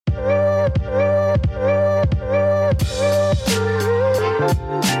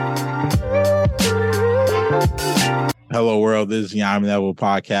This is the I'm Inevitable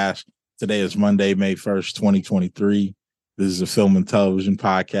podcast. Today is Monday, May 1st, 2023. This is a film and television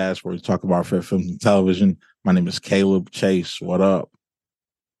podcast where we talk about favorite films and television. My name is Caleb Chase. What up?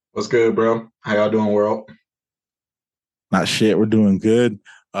 What's good, bro? How y'all doing, world? Not shit. We're doing good.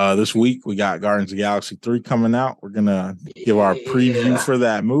 This week, we got Guardians of the Galaxy 3 coming out. We're going to give our preview for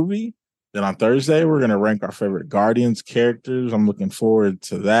that movie. Then on Thursday, we're going to rank our favorite Guardians characters. I'm looking forward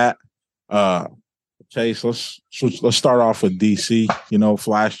to that. Chase, let's start off with DC.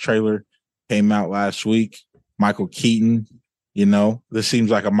 Flash trailer came out last week. Michael Keaton, this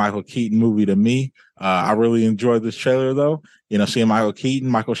seems like a Michael Keaton movie to me. I really enjoyed this trailer though. Seeing Michael Keaton,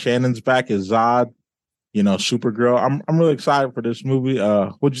 Michael Shannon's back as Zod, Supergirl. I'm really excited for this movie.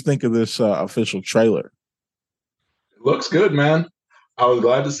 What'd you think of this official trailer? It looks good, man. I was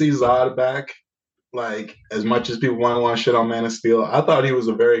glad to see Zod back. Like, as much as people want to shit on Man of Steel, I thought he was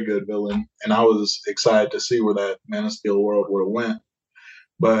a very good villain, and I was excited to see where that Man of Steel world would have went.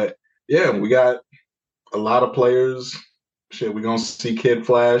 But yeah, we got a lot of players. Shit, we're gonna see Kid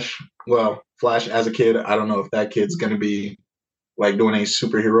Flash. Well, Flash as a kid, I don't know if that kid's gonna be like doing any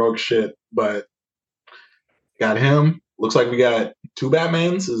superheroic shit, but got him. Looks like we got two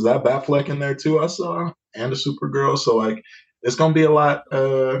Batmans. Is that Batfleck in there too? I saw, and a Supergirl. So like, it's gonna be a lot.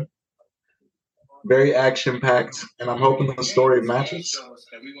 Very action packed, and I'm hoping the story matches.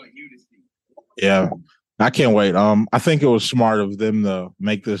 Yeah, I can't wait. I think it was smart of them to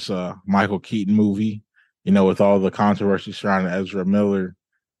make this Michael Keaton movie. With all the controversy surrounding Ezra Miller,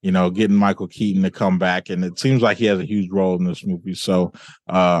 getting Michael Keaton to come back, and it seems like he has a huge role in this movie. So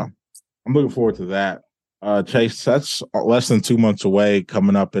I'm looking forward to that. Chase, that's less than 2 months away,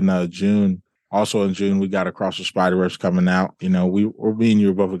 coming up in June. Also in June, we got Across the Spiderverse coming out. We're me and you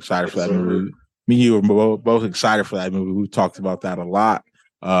were both excited for that movie. Me and you were both excited for that movie. We've talked about that a lot.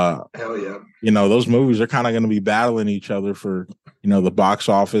 Hell yeah. Those movies are kind of going to be battling each other for, the box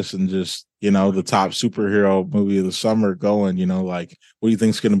office and just, the top superhero movie of the summer going, what do you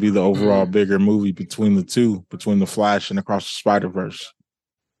think is going to be the overall bigger movie between the two, between The Flash and Across the Spider-Verse?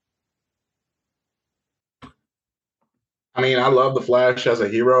 I mean, I love The Flash as a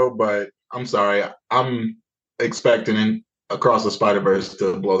hero, but I'm sorry. I'm expecting Across the Spider-Verse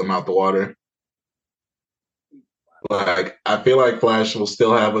to blow them out the water. Like, I feel like Flash will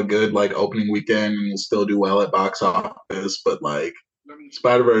still have a good opening weekend and will still do well at box office, but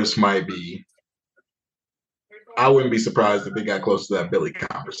Spider-Verse might be. I wouldn't be surprised if they got close to that Billy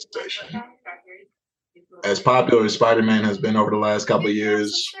conversation. As popular as Spider-Man has been over the last couple of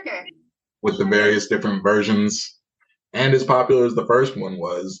years, with the various different versions, and as popular as the first one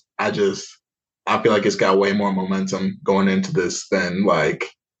was, I feel like it's got way more momentum going into this than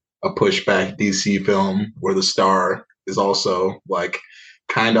a pushback DC film where the star is also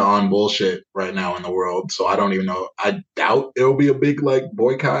kind of on bullshit right now in the world. So I don't even know. I doubt it'll be a big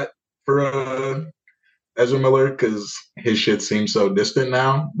boycott for Ezra Miller because his shit seems so distant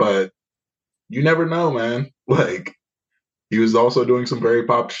now. But you never know, man. He was also doing some very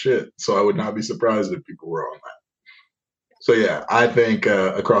pop shit. So I would not be surprised if people were on that. So yeah, I think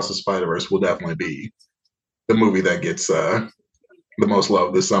Across the Spider-Verse will definitely be the movie that gets the most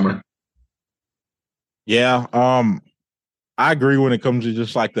love this summer. Yeah, I agree when it comes to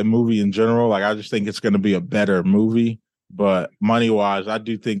just the movie in general. I just think it's going to be a better movie, but money wise, I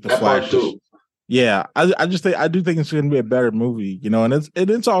do think the Flash. Yeah, I do think it's going to be a better movie, and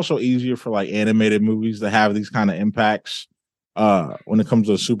it's also easier for animated movies to have these kind of impacts when it comes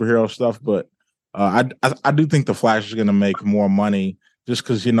to superhero stuff. But I do think the Flash is going to make more money just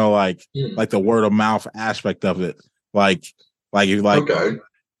because the word of mouth aspect of it, okay.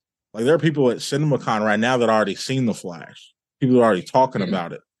 There are people at CinemaCon right now that already seen The Flash. People are already talking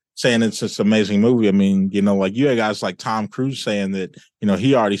about it, saying it's this amazing movie. I mean, you had guys like Tom Cruise saying that,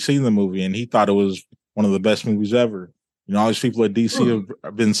 he already seen the movie and he thought it was one of the best movies ever. All these people at DC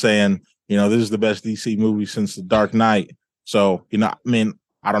have been saying, this is the best DC movie since The Dark Knight. So,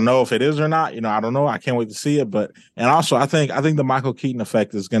 I don't know if it is or not. I don't know. I can't wait to see it. And also, I think the Michael Keaton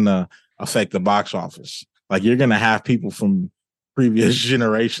effect is going to affect the box office. You're going to have people from previous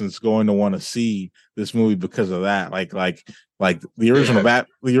generations going to want to see this movie because of that. The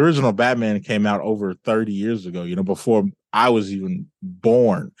original Batman came out over 30 years ago, before I was even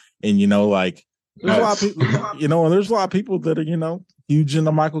born. And there's a lot of people, and there's a lot of people that are, huge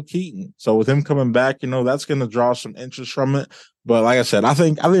into Michael Keaton. So with him coming back, that's going to draw some interest from it. But like I said, I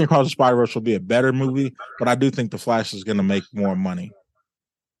think Across the Spider-Verse will be a better movie, but I do think The Flash is going to make more money.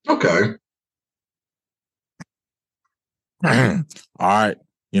 Okay. All right.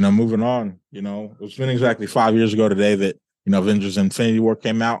 Moving on, it's been exactly 5 years ago today that, Avengers Infinity War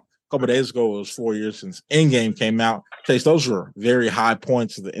came out. couple of days ago, it was 4 years since Endgame came out. Chase, those were very high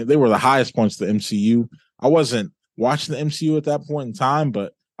points. They were the highest points of the MCU. I wasn't watching the MCU at that point in time,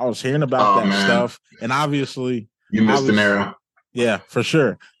 but I was hearing about that stuff. And obviously, you missed an era. Yeah, for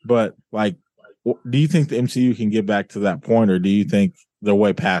sure. But like, do you think the MCU can get back to that point, or do you think they're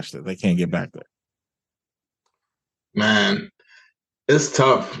way past it? They can't get back there. Man, it's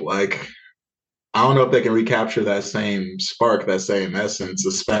tough. Like, I don't know if they can recapture that same spark, that same essence,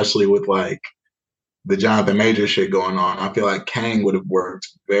 especially with like the Jonathan Major shit going on. I feel like Kang would have worked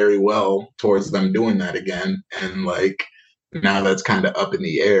very well towards them doing that again. And like now that's kind of up in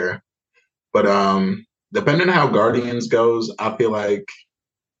the air. But depending on how Guardians goes, I feel like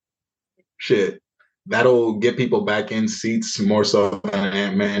shit, that'll get people back in seats more so than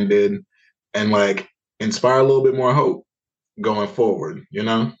Ant-Man did. And like inspire a little bit more hope going forward, you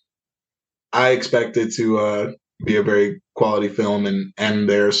know? I expect it to be a very quality film and end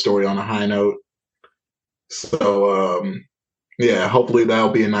their story on a high note. So, yeah, hopefully that'll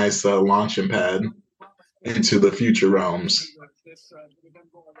be a nice launching pad into the future realms.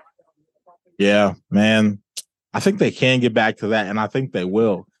 Yeah, man. I think they can get back to that, and I think they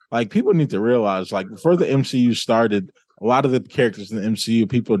will. Like, people need to realize, like, before the MCU started, a lot of the characters in the MCU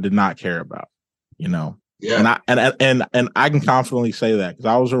people did not care about, you know. Yeah. And I can confidently say that because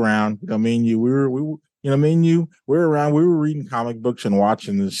I was around. You know, me and you, we were we were around. We were reading comic books and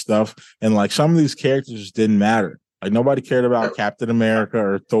watching this stuff, and like some of these characters didn't matter. Like nobody cared about Captain America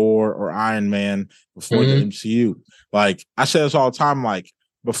or Thor or Iron Man before the MCU. Like I say this all the time. Like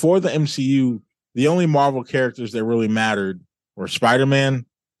before the MCU, the only Marvel characters that really mattered were Spider-Man,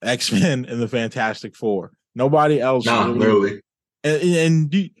 X-Men, and the Fantastic Four. Nobody else really.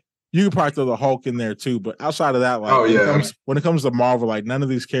 And you could probably throw the Hulk in there too, but outside of that, like when it comes to Marvel, like none of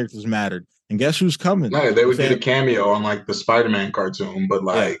these characters mattered. And guess who's coming? No, they would get a cameo on like the Spider-Man cartoon, but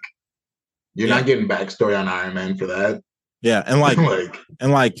like you're not getting backstory on Iron Man for that. Yeah, and like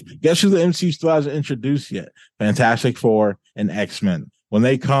guess who the MCU still hasn't introduced yet? Fantastic Four and X-Men. When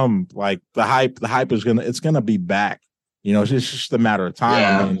they come, like the hype is gonna be back. You know, it's just a matter of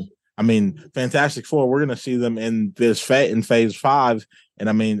time. Yeah. I mean, Fantastic Four, we're gonna see them in phase 5. And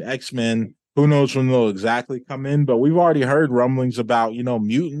I mean, X-Men, who knows when they'll exactly come in, but we've already heard rumblings about, you know,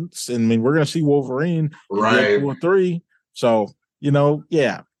 mutants. And I mean, we're going to see Wolverine in Deadpool 3. So, you know,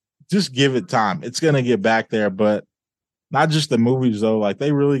 yeah, just give it time. It's going to get back there, but not just the movies, though. Like,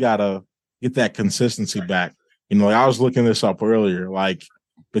 they really got to get that consistency back. You know, like, I was looking this up earlier. Like,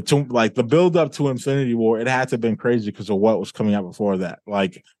 the build up to Infinity War, it had to have been crazy because of what was coming out before that.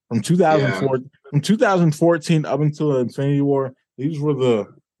 Like, from 2014 up until Infinity War, these were the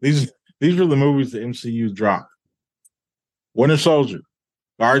movies the MCU dropped: Winter Soldier,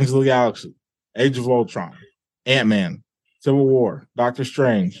 Guardians of the Galaxy, Age of Ultron, Ant-Man, Civil War, Doctor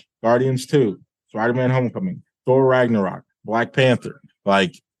Strange, Guardians 2, Spider-Man: Homecoming, Thor: Ragnarok, Black Panther.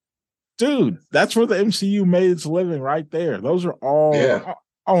 Like, dude, that's where the MCU made its living right there. Those are all. Yeah.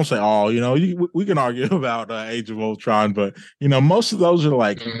 I won't say all. You know, we can argue about Age of Ultron, but you know, most of those are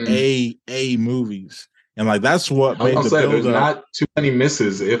like A movies. And like that's what made the build there's not too many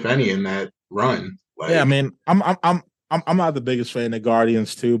misses, if any, in that run. Like, yeah, I mean, I'm not the biggest fan of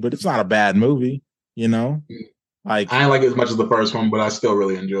Guardians 2, but it's not a bad movie, you know. Like I didn't like it as much as the first one, but I still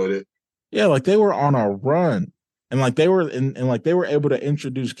really enjoyed it. Yeah, like they were on a run, and like they were like they were able to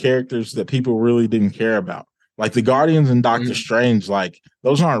introduce characters that people really didn't care about, like the Guardians and Doctor Strange. Like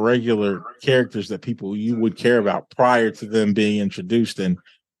those aren't regular characters that you would care about prior to them being introduced, and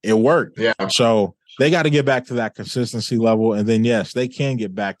it worked. Yeah, so. They got to get back to that consistency level. And then, yes, they can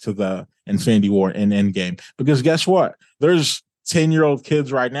get back to the Infinity War and Endgame. Because guess what? There's 10-year-old kids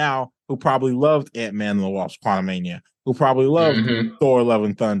right now who probably loved Ant-Man and the Wasp: Quantumania, who probably loved Thor: Love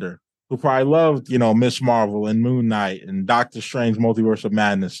and Thunder, who probably loved, you know, Miss Marvel and Moon Knight and Doctor Strange: Multiverse of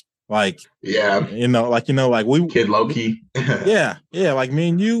Madness. Like, like we Kid Loki. yeah, like me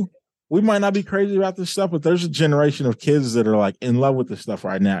and you. We might not be crazy about this stuff, but there's a generation of kids that are like in love with this stuff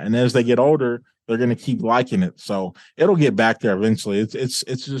right now. And as they get older, they're going to keep liking it. So it'll get back there eventually. It's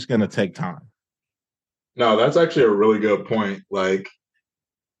just going to take time. No, that's actually a really good point. Like,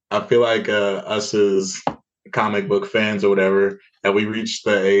 I feel like us as comic book fans or whatever, that we reached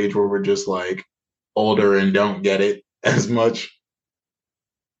the age where we're just like older and don't get it as much.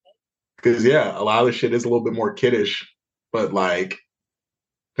 Because yeah, a lot of the shit is a little bit more kiddish, but like,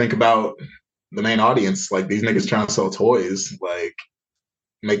 think about the main audience. Like these niggas trying to sell toys, like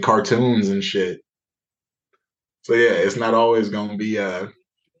make cartoons and shit. So yeah, it's not always gonna be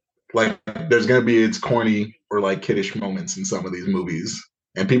like there's gonna be its corny or like kiddish moments in some of these movies,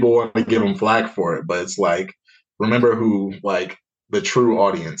 and people want to give them flack for it. But it's like, remember who like the true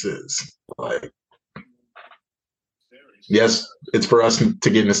audience is. Like, yes, it's for us to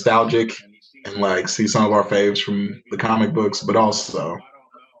get nostalgic and like see some of our faves from the comic books, but also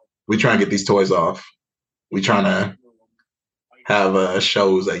we try and get these toys off. We trying to have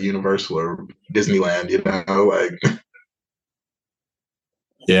shows at Universal or Disneyland, you know, like.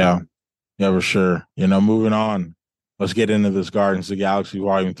 Yeah, yeah, for sure. Moving on. Let's get into this Guardians of the Galaxy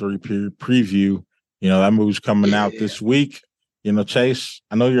Volume 3 preview. That movie's coming out this week. Chase,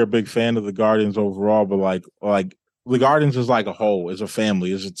 I know you're a big fan of the Guardians overall, but like the Guardians is like a whole, as a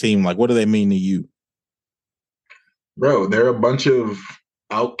family, as a team. Like, what do they mean to you? Bro, they're a bunch of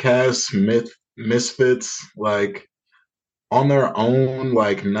outcasts, misfits, like on their own,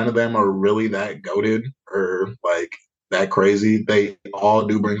 like none of them are really that goated or like that crazy. They all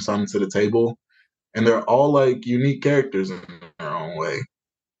do bring something to the table, and they're all like unique characters in their own way.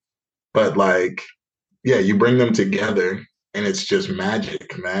 But like, yeah, you bring them together and it's just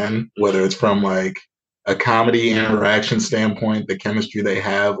magic, man. Whether it's from like a comedy interaction standpoint, the chemistry they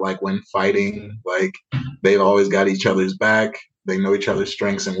have, like when fighting, like they've always got each other's back. They know each other's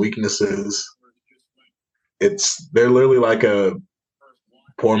strengths and weaknesses. They're literally like a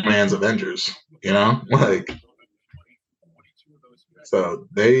poor man's Avengers, you know? Like, so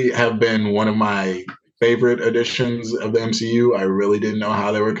they have been one of my favorite additions of the MCU. I really didn't know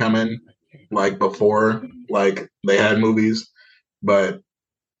how they were coming, like before, like they had movies, but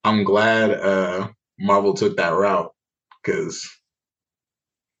I'm glad Marvel took that route because,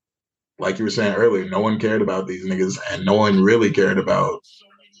 like you were saying earlier, no one cared about these niggas, and no one really cared about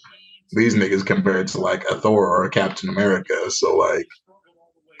these niggas compared to like a Thor or a Captain America. So like,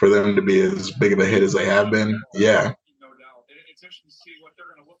 for them to be as big of a hit as they have been, yeah.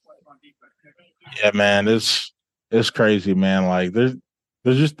 Yeah, man, it's crazy, man. Like they're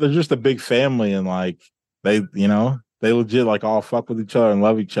just a big family, and like they legit like all fuck with each other and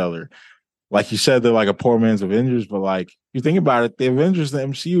love each other. Like you said, they're like a poor man's Avengers, but like you think about it, the Avengers, the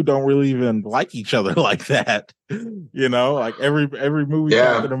MCU don't really even like each other like that. Like every movie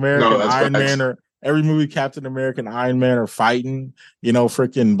Captain America and Iron Man or every movie Captain America and Iron Man are fighting.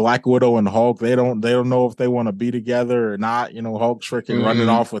 Freaking Black Widow and Hulk. They don't know if they want to be together or not. Hulk's freaking running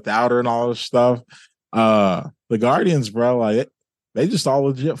off without her and all this stuff. The Guardians, bro, like they just all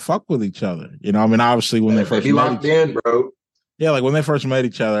legit fuck with each other. I mean, obviously when they first be locked in, bro. Yeah, like when they first met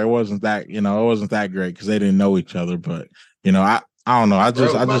each other, it wasn't that great because they didn't know each other. But I don't know. By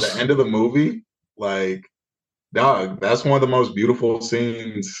the end of the movie, like, dog, that's one of the most beautiful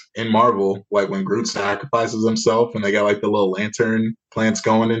scenes in Marvel. Like when Groot sacrifices himself and they got like the little lantern plants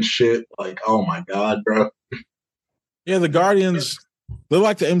going and shit. Like, oh my god, bro. Yeah, the Guardians, they're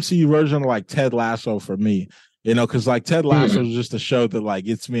like the MCU version of like Ted Lasso for me. Because like Ted Lasso is just a show that like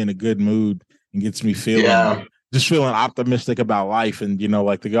gets me in a good mood and gets me feeling just feeling optimistic about life. And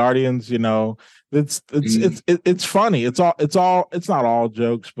like the Guardians, it's funny. It's not all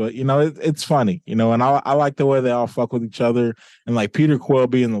jokes, but it's funny, and I like the way they all fuck with each other, and like Peter Quill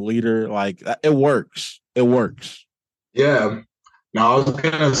being the leader, like it works. Yeah. Now I was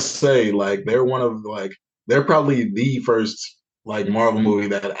gonna say, like, they're probably the first like Marvel movie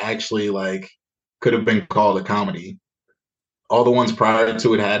that actually like could have been called a comedy. All the ones prior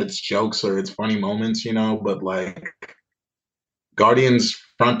to it had its jokes or its funny moments, but like Guardians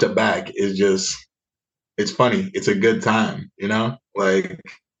front to back is just, it's funny. It's a good time, like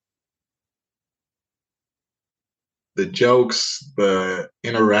the jokes, the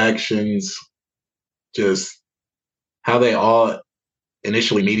interactions, just how they all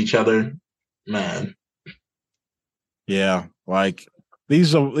initially meet each other, man. Yeah, like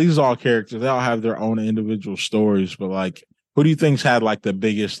these are all characters. They all have their own individual stories, but like, who do you think's had like the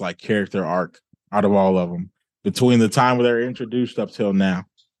biggest like character arc out of all of them between the time where they're introduced up till now?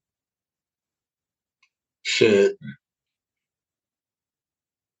 Shit.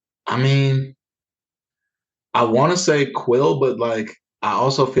 I mean, I want to say Quill, but like, I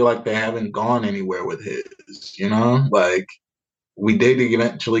also feel like they haven't gone anywhere with his, Like, we did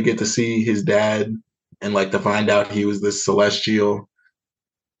eventually get to see his dad and like to find out he was this celestial.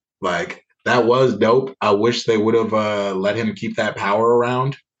 Like, that was dope. I wish they would have let him keep that power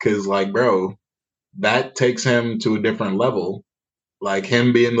around because, like, bro, that takes him to a different level. Like,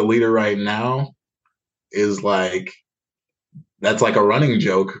 him being the leader right now is like, that's like a running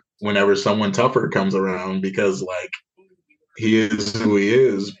joke whenever someone tougher comes around because, like, he is who he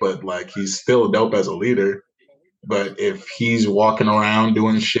is, but like, he's still dope as a leader. But if he's walking around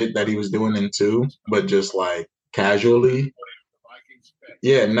doing shit that he was doing in two, but just like casually,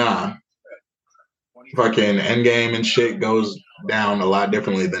 yeah, nah. Fucking Endgame and shit goes down a lot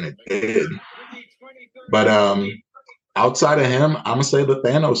differently than it did. But outside of him, I'm gonna say the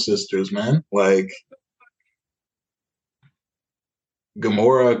Thanos sisters, man. Like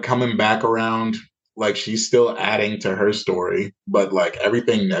Gamora coming back around, like she's still adding to her story, but like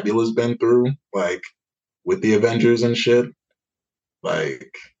everything Nebula's been through, like with the Avengers and shit,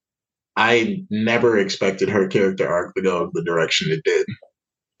 like I never expected her character arc to go the direction it did.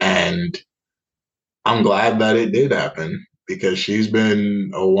 And I'm glad that it did happen because she's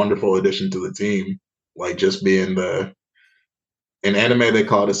been a wonderful addition to the team. Like just being the in anime they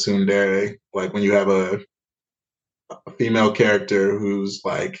call it a tsundere, like when you have a female character who's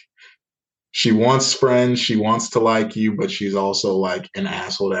like she wants friends, she wants to like you, but she's also like an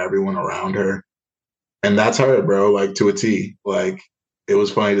asshole to everyone around her. And that's her, bro, like to a T. Like it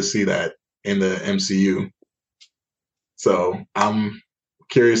was funny to see that in the MCU. So I'm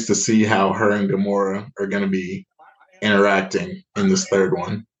curious to see how her and Gamora are going to be interacting in this third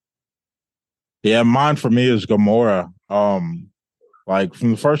one. Yeah, mine for me is Gamora. Like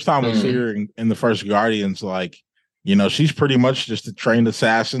from the first time we see her in the first Guardians, like, you know, she's pretty much just a trained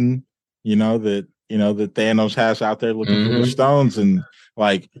assassin, that Thanos has out there looking for the stones. And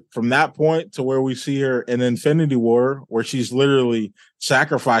like from that point to where we see her in Infinity War, where she's literally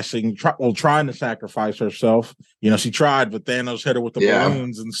sacrificing, trying to sacrifice herself. She tried, but Thanos hit her with the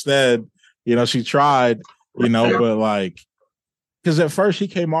balloons instead. She tried, but like, because at first she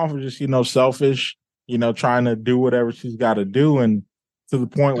came off as just, selfish, trying to do whatever she's got to do. And to the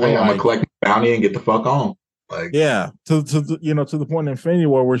point where I'm gonna collect bounty and get the fuck on. Like, yeah, to the point in Infinity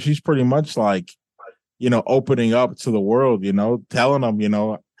War where she's pretty much like, opening up to the world, telling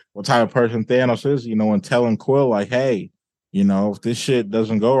them, what type of person Thanos is, and telling Quill like, hey, if this shit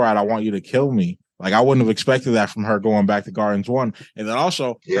doesn't go right, I want you to kill me. Like I wouldn't have expected that from her going back to Guardians 1. And then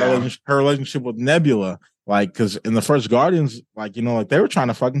also her relationship with Nebula, like, because in the first Guardians, like, like they were trying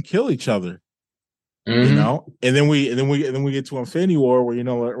to fucking kill each other. And then we get to Infinity War where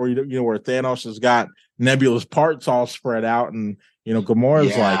where Thanos has got Nebula's parts all spread out, and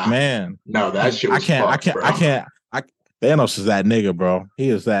Gamora's like, man, no, that shit was I can't Thanos is that nigga, bro. He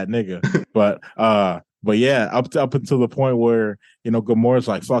is that nigga. but yeah, up until the point where Gamora's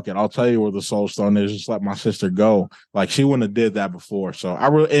like, fuck it, I'll tell you where the Soul Stone is. Just let my sister go. Like she wouldn't have did that before. So I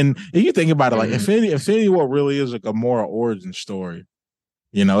really, and if you think about it, like Infinity War really is a Gamora origin story.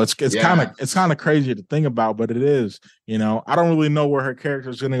 It's kind of crazy to think about, but it is. I don't really know where her character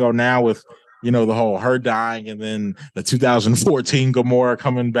is going to go now with the whole her dying and then the 2014 Gamora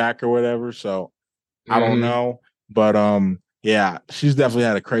coming back or whatever. So I don't know, but yeah, she's definitely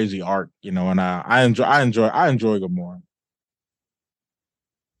had a crazy arc, and I enjoy Gamora.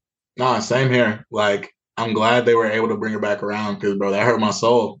 Nah, same here. Like I'm glad they were able to bring her back around because, bro, that hurt my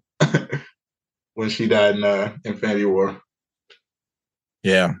soul when she died in Infinity War.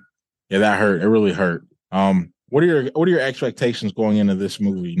 Yeah, that hurt. It really hurt. What are your expectations going into this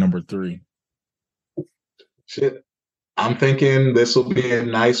movie, number 3? Shit, I'm thinking this will be a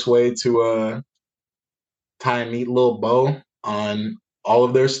nice way to tie a neat little bow on all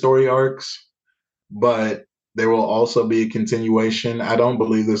of their story arcs, but there will also be a continuation. I don't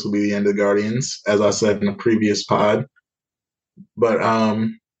believe this will be the end of Guardians, as I said in the previous pod, but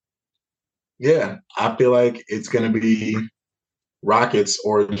yeah, I feel like it's gonna be Rocket's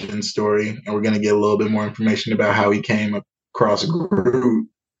origin story, and we're going to get a little bit more information about how he came across Groot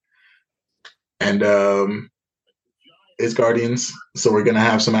and his Guardians. So we're going to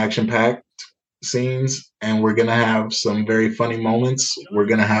have some action-packed scenes, and we're going to have some very funny moments. We're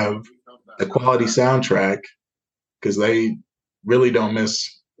going to have a quality soundtrack because they really don't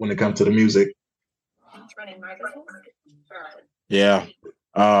miss when it comes to the music. Yeah.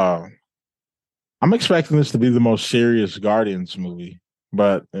 I'm expecting this to be the most serious Guardians movie,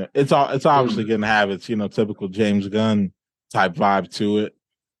 but it's obviously going to have its typical James Gunn type vibe to it.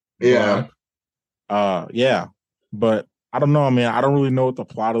 Yeah, yeah, but I don't know. I mean, I don't really know what the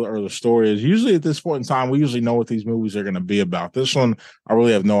plot or the story is. Usually at this point in time, we usually know what these movies are going to be about. This one, I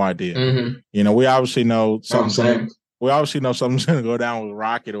really have no idea. We obviously know something. We obviously know something's going to go down with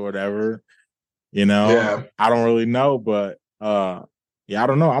Rocket or whatever. I don't really know, but yeah, I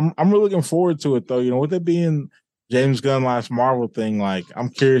don't know. I'm really looking forward to it though. With it being James Gunn last Marvel thing, like I'm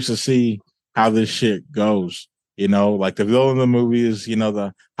curious to see how this shit goes. Like the villain of the movie is,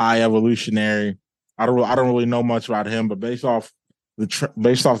 the high evolutionary. I don't really know much about him, but based off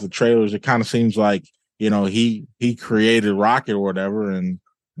the trailers, it kind of seems like he created Rocket or whatever. And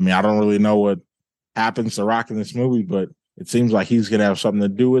I mean, I don't really know what happens to Rocket in this movie, but it seems like he's gonna have something to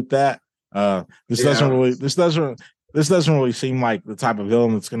do with that. This doesn't really seem like the type of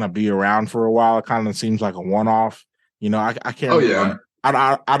villain that's going to be around for a while. It kind of seems like a one-off. I can't.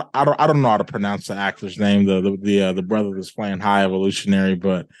 I don't know how to pronounce the actor's name, the brother that's playing High Evolutionary,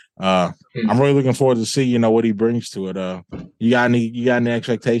 but I'm really looking forward to see what he brings to it. You got any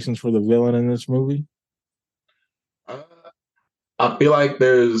expectations for the villain in this movie? Uh, I feel like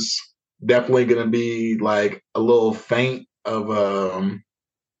there's definitely gonna be like a little faint of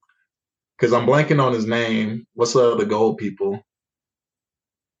because I'm blanking on his name. What's the gold people?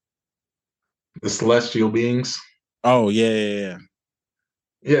 The celestial beings. Oh yeah.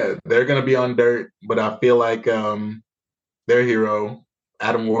 Yeah, they're gonna be on dirt, but I feel like their hero,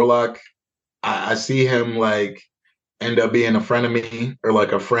 Adam Warlock, I see him like end up being a friend of me or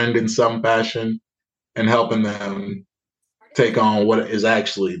like a friend in some fashion and helping them take on what is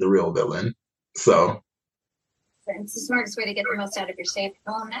actually the real villain. So it's the smartest way to get the most out of your save.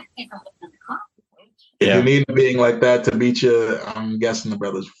 Well, that came from if you need a being like that to beat you, I'm guessing the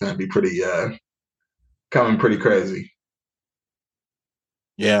brothers are gonna be pretty coming pretty crazy.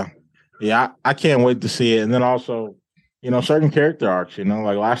 Yeah. Yeah, I can't wait to see it. And then also, certain character arcs,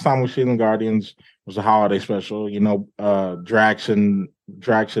 like last time we seen the Guardians was a holiday special. Drax and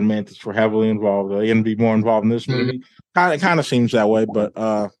Mantis were heavily involved. Are they gonna be more involved in this movie? Kind of seems that way, but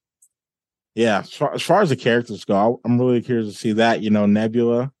yeah, as far as the characters go, I'm really curious to see that.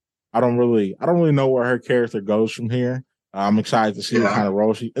 Nebula. I don't really know where her character goes from here. I'm excited to see what kind of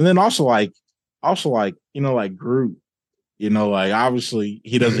role she, and then also like like Groot. Like obviously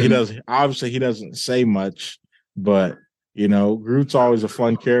he doesn't say much, but Groot's always a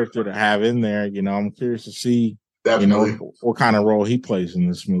fun character to have in there. I'm curious to see what kind of role he plays in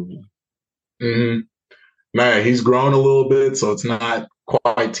this movie. Mm-hmm. Man, he's grown a little bit, so it's not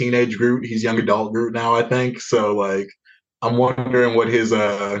quite teenage Groot. He's young adult Groot now, I think. So like, I'm wondering what his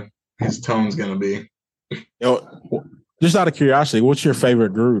tone's gonna be. Just out of curiosity, what's your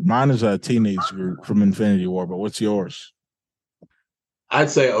favorite Groot? Mine is a teenage Groot from Infinity War, but what's yours? I'd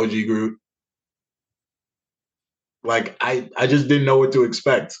say OG Groot. Like I just didn't know what to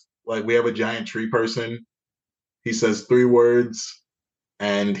expect. Like we have a giant tree person. He says 3 words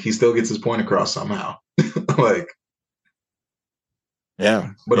and he still gets his point across somehow. Like yeah.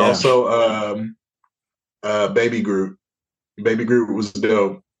 But also Baby Groot. Baby Groot was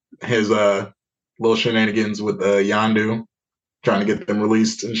dope. His little shenanigans with Yandu trying to get them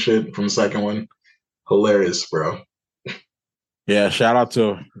released and shit from the second one. Hilarious, bro. Yeah, shout out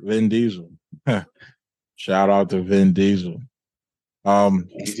to Vin Diesel. Shout out to Vin Diesel.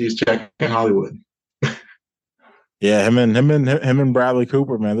 He's checking Hollywood. Yeah, him and Bradley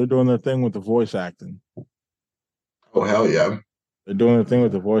Cooper, man, they're doing their thing with the voice acting. Oh hell yeah. They're doing their thing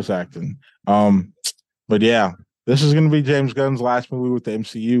with the voice acting. But yeah, this is gonna be James Gunn's last movie with the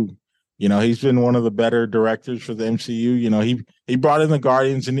MCU. He's been one of the better directors for the MCU. He brought in the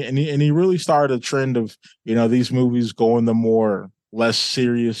Guardians and he really started a trend of, these movies going the more less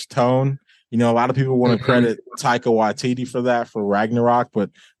serious tone. A lot of people want to credit Taika Waititi for that, for Ragnarok, but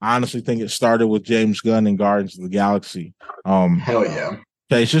I honestly think it started with James Gunn and Guardians of the Galaxy. Hell yeah.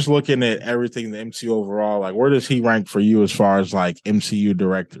 Okay, it's just looking at everything in the MCU overall. Like, where does he rank for you as far as like MCU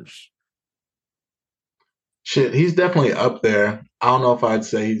directors? Shit, he's definitely up there. I don't know if I'd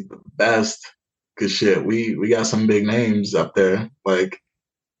say he's the best, cause shit, we got some big names up there, like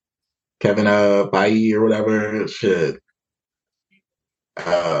Kevin Feige or whatever. Shit,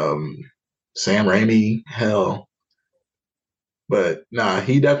 Sam Raimi, hell. But nah,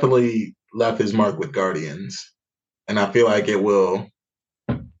 he definitely left his mark with Guardians, and I feel like it will.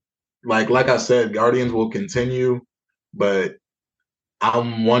 Like I said, Guardians will continue, but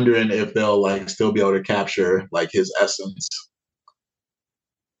I'm wondering if they'll like still be able to capture like his essence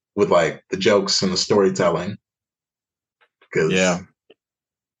with like the jokes and the storytelling. Because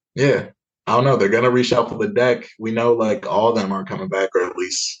yeah, I don't know. They're gonna reshuffle the deck. We know like all of them aren't coming back, or at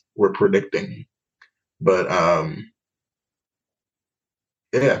least we're predicting. But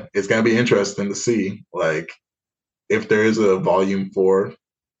yeah, it's gonna be interesting to see like if there is a volume 4,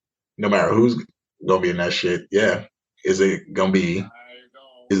 no matter who's gonna be in that shit. Yeah, is it gonna be?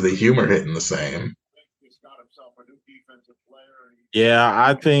 Is the humor hitting the same? Yeah,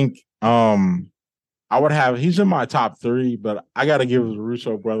 I think I would have he's in my top 3, but I gotta give the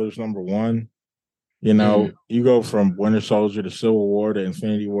Russo brothers number 1. You go from Winter Soldier to Civil War to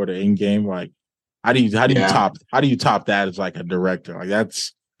Infinity War to Endgame. Like, how do you top that as like a director? Like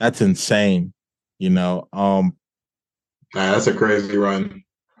that's insane. That's a crazy run.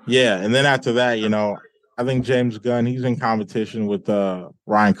 Yeah, and then after that, I think James Gunn, he's in competition with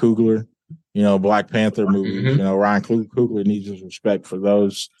Ryan Coogler. Black Panther movies. Ryan Coogler needs his respect for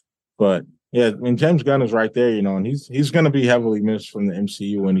those. But yeah, I mean James Gunn is right there. And he's going to be heavily missed from the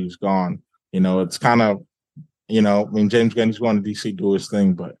MCU when he's gone. It's kind of I mean, James Gunn, he's going to DC do his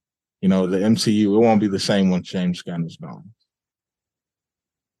thing, but the MCU, it won't be the same once James Gunn is gone.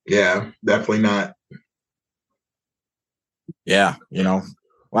 Yeah, definitely not. Yeah,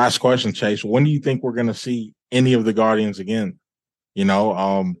 last question, Chase. When do you think we're going to see any of the Guardians again? We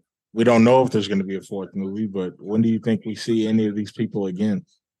don't know if there's going to be a fourth movie, but when do you think we see any of these people again?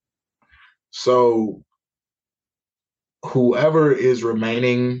 So whoever is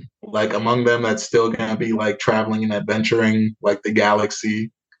remaining, like among them, that's still going to be like traveling and adventuring like the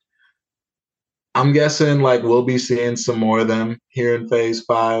galaxy. I'm guessing like we'll be seeing some more of them here in Phase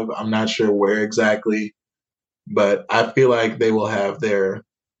 5. I'm not sure where exactly, but I feel like they will have their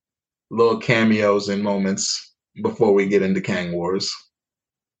little cameos and moments before we get into Kang Wars.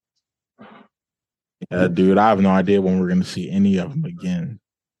 Yeah, dude, I have no idea when we're going to see any of them again.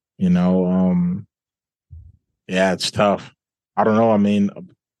 Yeah, it's tough. I don't know. I mean,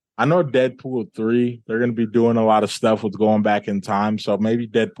 I know Deadpool 3, they're going to be doing a lot of stuff with going back in time. So maybe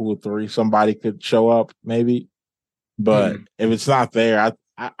Deadpool 3, somebody could show up, maybe. But if it's not there,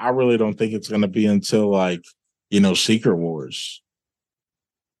 I really don't think it's going to be until like, Secret Wars.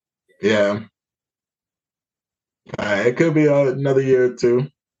 Yeah. It could be another year or two,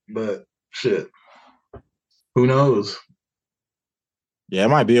 but shit. Who knows? Yeah, it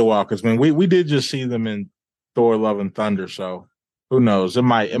might be a while because we did just see them in Thor: Love and Thunder, so who knows? It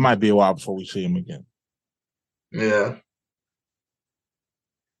might be a while before we see them again. Yeah.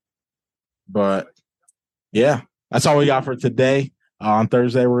 But yeah, that's all we got for today. On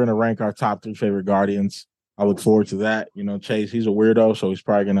Thursday, we're gonna rank our top 3 favorite Guardians. I look forward to that. Chase, he's a weirdo, so he's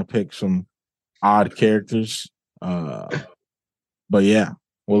probably gonna pick some odd characters. But yeah,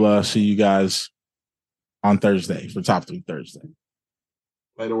 we'll see you guys on Thursday for Top 3 Thursday.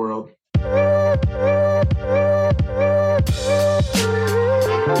 Later, world.